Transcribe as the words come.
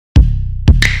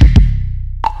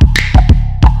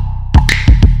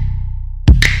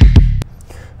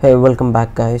Hey, welcome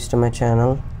back guys to my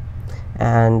channel,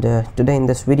 and today in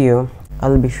this video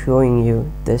I'll be showing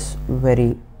you this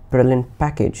very brilliant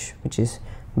package which is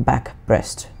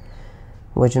backpressed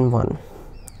version 1.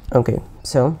 Okay,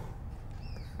 so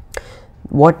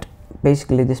what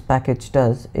basically this package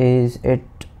does is it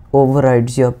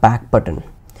overrides your back button.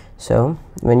 So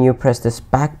when you press this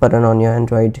back button on your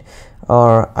Android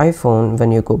or iPhone,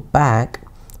 when you go back,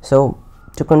 so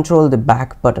to control the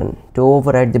back button, to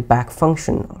override the back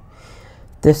function,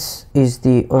 this is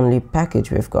the only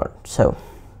package we've got. So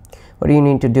what you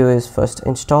need to do is first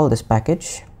install this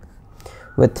package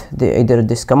with either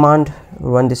this command,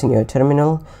 run this in your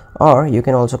terminal, or you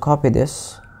can also copy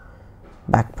this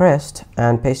backpressed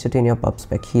and paste it in your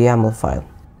pubspec YAML file.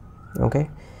 Okay,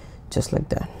 just like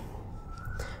that.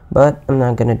 But I'm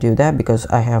not gonna do that because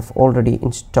I have already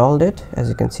installed it, as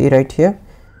you can see right here.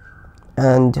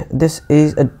 And this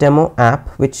is a demo app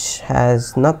which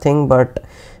has nothing but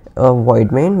a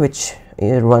void main which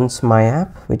runs my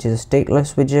app, which is a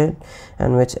stateless widget,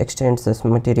 and which extends this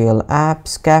material app,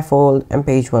 scaffold, and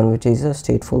page 1, which is a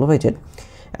stateful widget,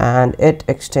 and it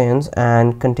extends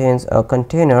and contains a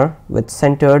container with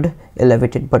centered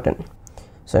elevated button.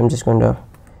 So I'm just going to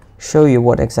show you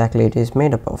what exactly it is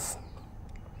made up of.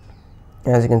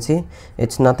 As you can see,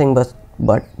 it's nothing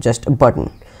but just a button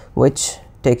which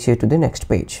takes you to the next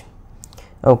page.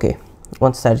 Okay,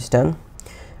 once that is done,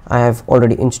 I have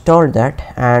already installed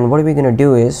that, and what we're going to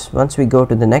do is once we go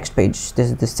to the next page, this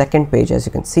is the second page, as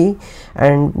you can see,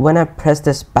 and when I press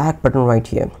this back button right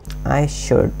here, I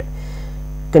should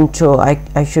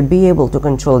be able to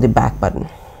control the back button.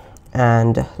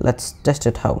 And let's test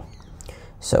it how.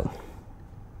 So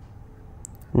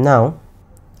now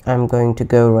I'm going to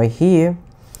go right here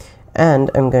and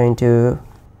I'm going to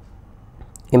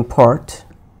import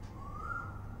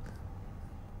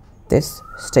this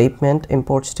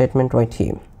import statement right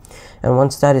here, and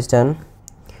once that is done,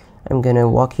 I'm gonna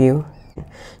walk you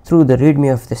through the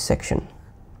readme of this section.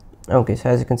 Okay, so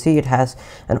as you can see, it has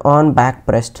an on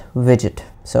backpressed widget,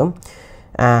 so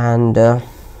and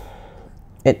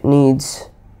it needs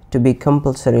to be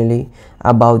compulsorily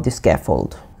above the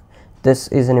scaffold. This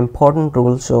is an important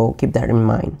rule, so keep that in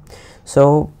mind.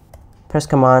 So press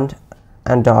command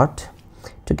and dot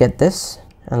to get this,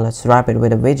 and let's wrap it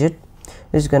with a widget.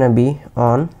 This is going to be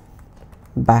on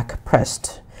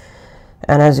backpressed,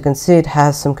 and as you can see, it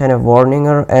has some kind of warning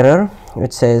or error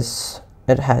which says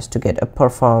it has to get a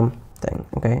perform thing.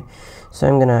 Okay, so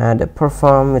I'm going to add a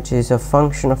perform, which is a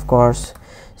function, of course.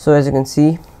 So as you can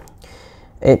see,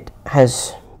 it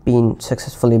has been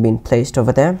successfully been placed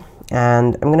over there,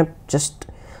 and I'm going to just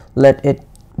let it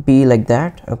be like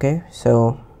that. Okay,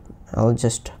 so I'll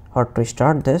just hot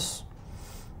restart this,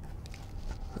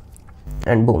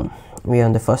 and boom, we are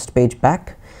on the first page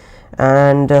back.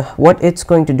 And what it's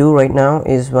going to do right now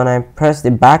is when I press the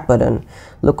back button,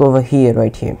 look over here,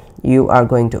 right here, you are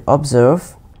going to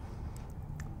observe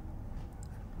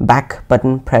back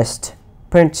button pressed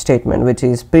print statement, which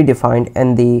is predefined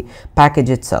in the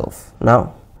package itself.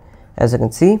 Now as you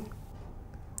can see,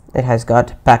 it has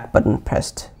got back button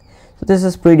pressed. So this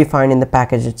is predefined in the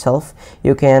package itself.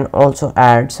 You can also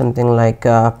add something like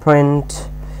print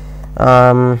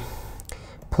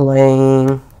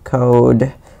playing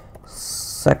code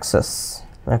success.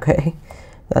 Okay,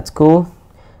 that's cool.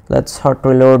 Let's hot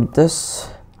reload this,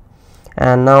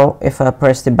 and now if I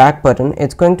press the back button,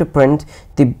 it's going to print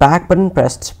the back button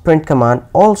pressed print command,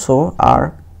 also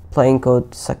our playing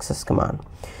code success command.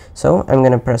 So I'm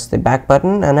going to press the back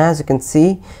button, and as you can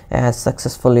see, it has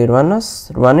successfully run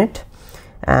it.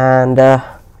 And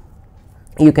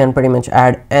you can pretty much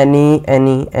add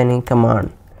any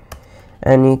command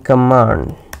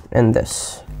in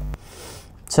this.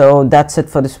 So that's it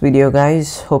for this video,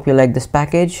 guys. Hope you like this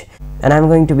package, and I'm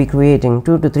going to be creating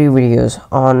 2 to 3 videos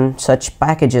on such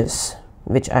packages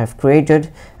which I've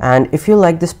created. And if you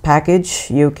like this package,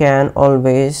 you can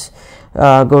always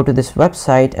go to this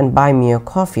website and buy me a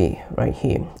coffee right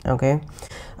here. Okay,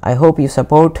 I hope you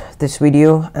support this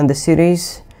video and the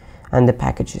series and the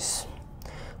packages.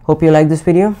 Hope you like this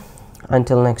video.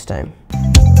 Until next time.